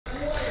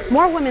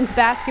More women's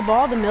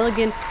basketball. The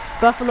Milligan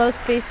Buffaloes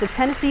faced the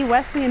Tennessee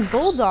Wesleyan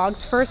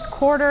Bulldogs. First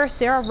quarter,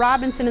 Sarah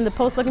Robinson in the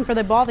post looking for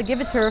the ball to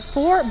give it to her.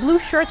 4 blue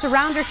shirts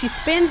around her. She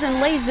spins and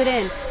lays it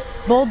in.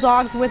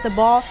 Bulldogs with the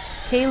ball.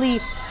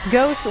 Kaylee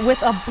Gose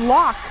with a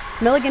block.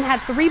 Milligan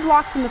had 3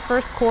 blocks in the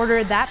first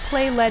quarter. That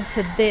play led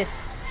to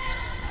this.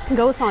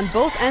 Gose on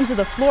both ends of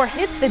the floor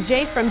hits the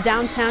J from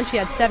downtown. She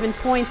had 7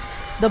 points.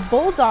 The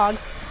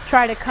Bulldogs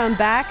try to come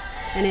back,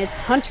 and it's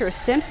Hunter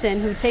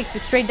Simpson who takes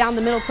it straight down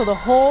the middle to the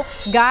hole,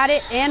 got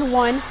it and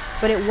won,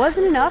 but it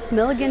wasn't enough.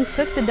 Milligan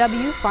took the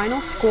W. Final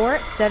score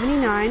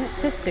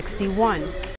 79-61.